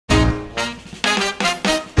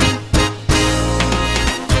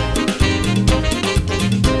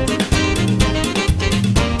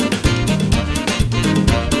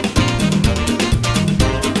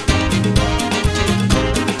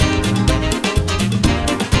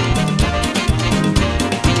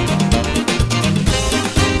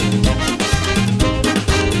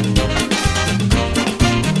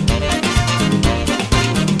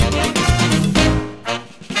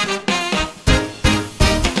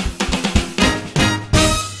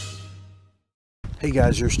Hey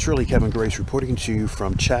guys, yours truly, Kevin Grace, reporting to you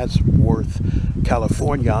from Chatsworth,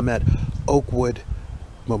 California. I'm at Oakwood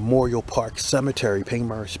Memorial Park Cemetery, paying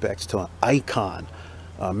my respects to an icon,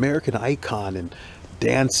 American icon in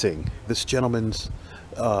dancing. This gentleman's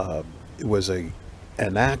was an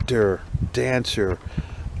actor, dancer,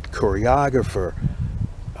 choreographer.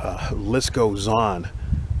 List goes on.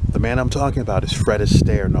 The man I'm talking about is Fred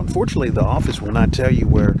Astaire. Now, unfortunately, the office will not tell you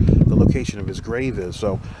where the location of his grave is,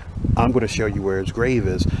 so I'm going to show you where his grave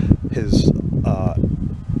is. His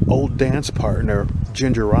old dance partner,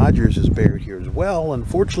 Ginger Rogers, is buried here as well.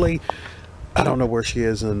 Unfortunately, I don't know where she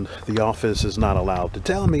is, and the office is not allowed to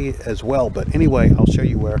tell me as well. But anyway, I'll show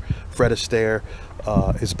you where Fred Astaire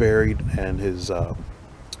is buried, and his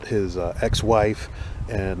ex-wife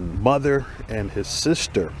and mother and his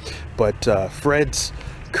sister. But Fred's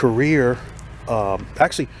career,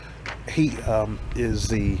 actually, he is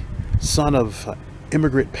the son of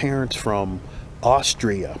immigrant parents from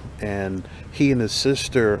Austria, and he and his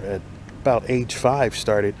sister at about age 5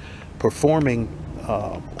 started performing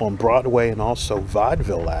on Broadway and also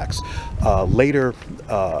vaudeville acts. Later,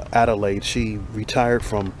 Adelaide, she retired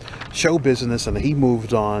from show business and he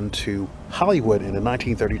moved on to Hollywood. And in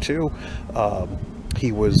 1932,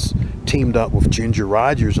 he was teamed up with Ginger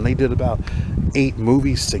Rogers, and they did about 8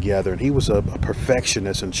 movies together, and he was a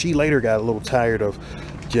perfectionist. And she later got a little tired of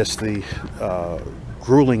just the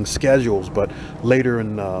grueling schedules, but later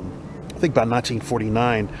in I think about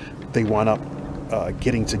 1949 they wound up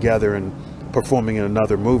getting together and performing in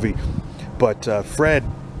another movie. But Fred,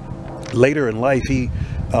 later in life, he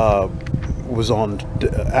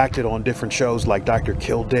acted on different shows like Dr.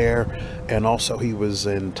 Kildare, and also he was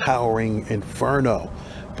in Towering Inferno.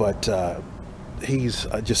 But he's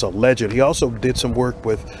just a legend. He also did some work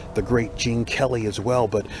with the great Gene Kelly as well,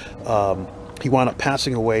 but he wound up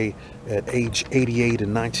passing away at age 88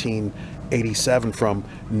 in 1987 from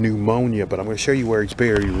pneumonia. But I'm going to show you where he's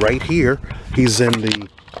buried right here. He's in the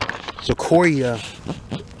Sequoia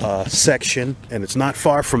section, and it's not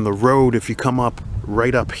far from the road if you come up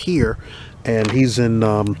right up here. And he's in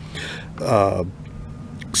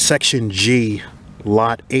section G,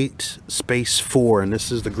 lot 8, space 4, and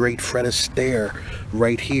this is the great Fred Astaire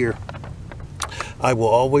right here. I will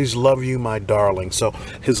always love you, my darling. So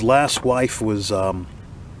his last wife was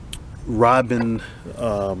Robin,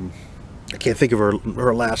 I can't think of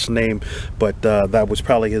her last name, but that was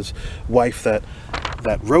probably his wife that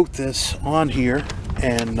wrote this on here.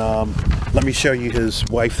 And let me show you his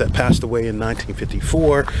wife that passed away in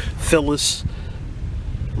 1954, Phyllis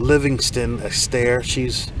Livingston Astaire.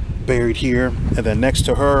 She's buried here, and then next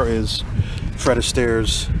to her is Fred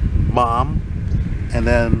Astaire's mom, and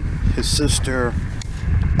then his sister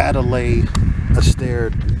Adelaide Astaire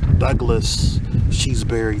Douglas. She's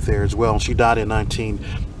buried there as well. She died in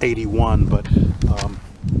 1981. But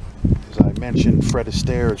as I mentioned, Fred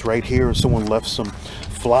Astaire is right here, and someone left some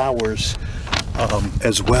flowers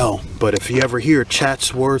as well. But if you ever hear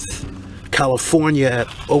Chatsworth, California, at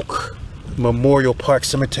Oak Memorial Park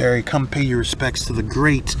Cemetery, come pay your respects to the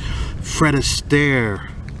great Fred Astaire.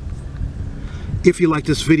 If you like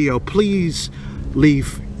this video, please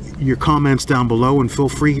leave your comments down below, and feel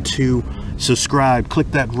free to subscribe.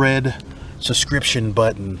 Click that red subscription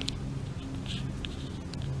button.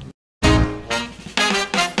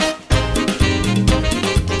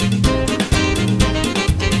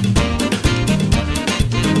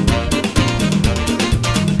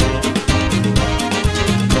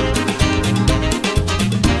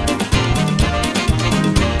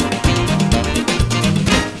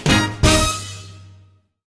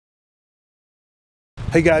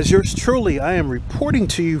 Hey guys, yours truly, I am reporting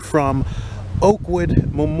to you from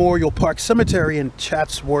Oakwood Memorial Park Cemetery in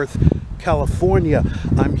Chatsworth, California.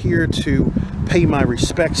 I'm here to pay my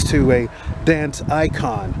respects to a dance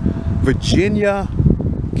icon, Virginia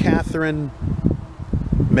Catherine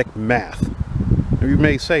McMath. You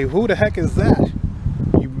may say, who the heck is that?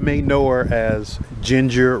 You may know her as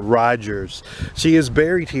Ginger Rogers. She is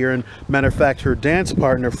buried here, and matter of fact, her dance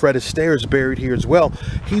partner Fred Astaire is buried here as well.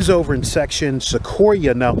 He's over in section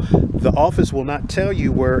Sequoia. Now, the office will not tell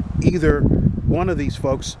you where either one of these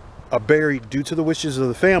folks are buried due to the wishes of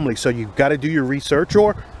the family, so you've got to do your research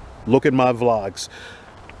or look at my vlogs.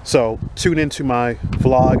 So tune into my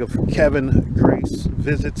vlog of Kevin Grace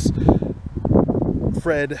visits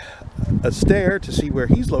Fred Astaire to see where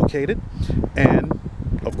he's located. And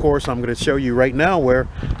of course, I'm going to show you right now where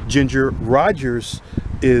Ginger Rogers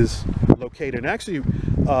is located. And actually,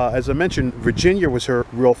 as I mentioned, Virginia was her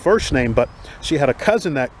real first name, but she had a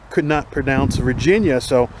cousin that could not pronounce Virginia,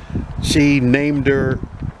 so she named her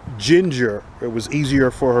Ginger. It was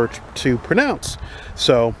easier for her to pronounce.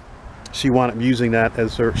 So she wound up using that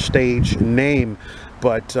as her stage name.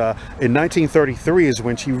 But in 1933 is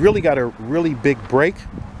when she really got a really big break.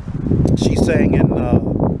 She sang in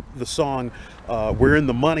the song "We're in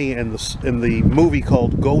the Money" in the movie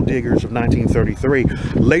called Gold Diggers of 1933.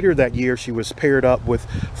 Later that year, she was paired up with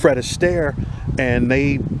Fred Astaire, and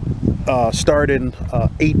they starred in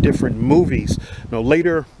 8 different movies. Now,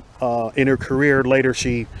 later in her career,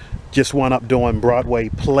 she just wound up doing Broadway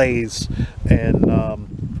plays, and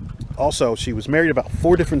also she was married about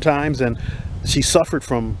 4 different times, and she suffered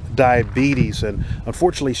from diabetes, and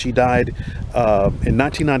unfortunately she died in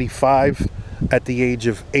 1995 at the age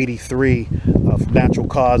of 83 of natural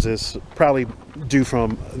causes, probably due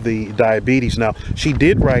from the diabetes. Now, she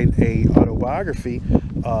did write a autobiography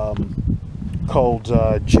called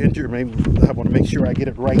Ginger. Maybe I want to make sure I get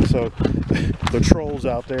it right so the trolls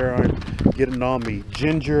out there aren't getting on me.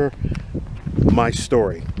 Ginger, My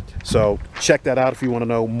Story. So check that out if you want to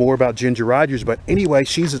know more about Ginger Rogers. But anyway,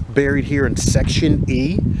 she's buried here in Section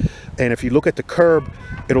E, and if you look at the curb,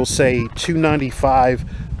 it'll say 295.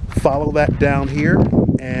 Follow that down here,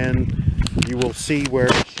 and you will see where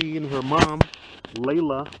she and her mom,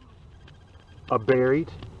 Layla, are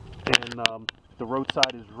buried, and the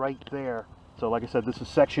roadside is right there. So like I said, this is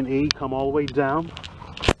Section E. Come all the way down,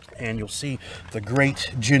 and you'll see the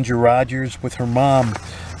great Ginger Rogers with her mom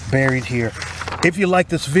buried here. If you like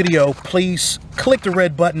this video, please click the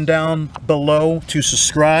red button down below to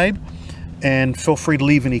subscribe, and feel free to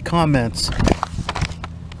leave any comments.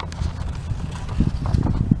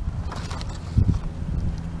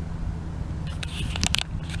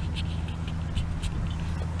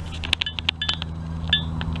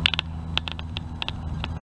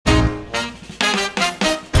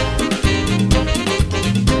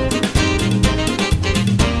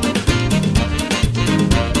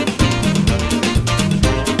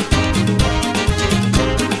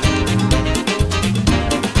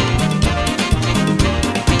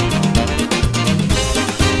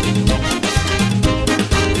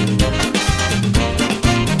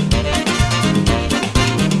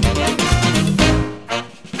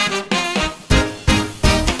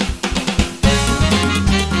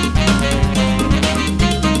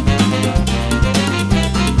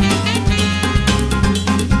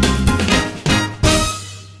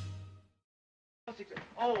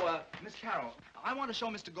 Miss Carroll, I want to show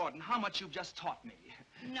Mr. Gordon how much you've just taught me.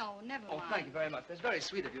 No, never mind. Oh, thank you very much. That's very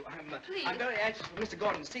sweet of you. Please. I'm very anxious for Mr.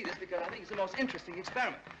 Gordon to see this because I think it's the most interesting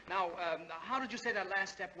experiment. Now, how did you say that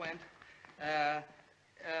last step went?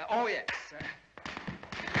 Oh, yes.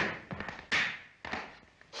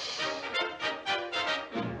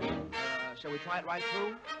 Shall we try it right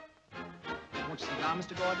through? Won't you sit down,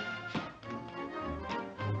 Mr. Gordon?